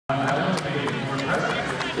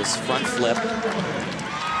This front flip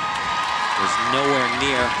was nowhere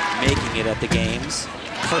near making it at the games.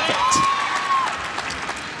 Perfect.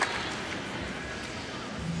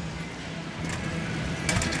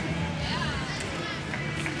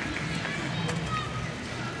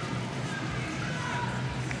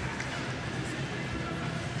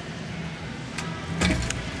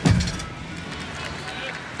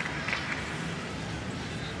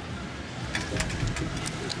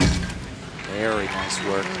 Very nice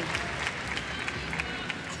work.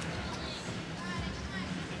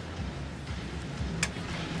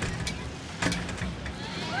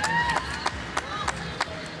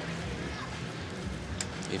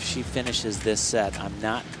 If she finishes this set, I'm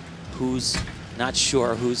not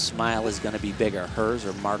sure whose smile is going to be bigger, hers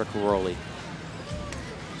or Marta Karolyi.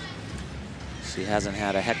 She hasn't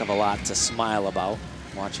had a heck of a lot to smile about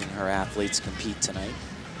watching her athletes compete tonight.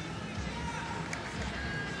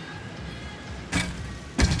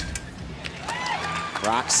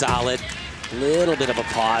 Rock solid. Little bit of a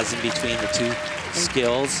pause in between the two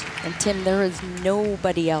skills. And Tim, there is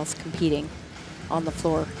nobody else competing on the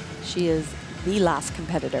floor. She is the last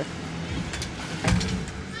competitor.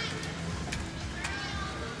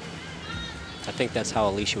 I think that's how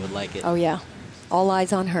Alicia would like it. Oh yeah, all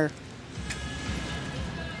eyes on her.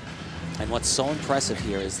 And what's so impressive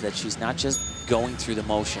here is that she's not just going through the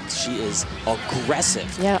motions, she is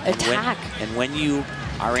aggressive. Yeah, attack. And when you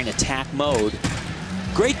are in attack mode,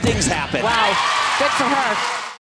 great things happen. Wow, good for her.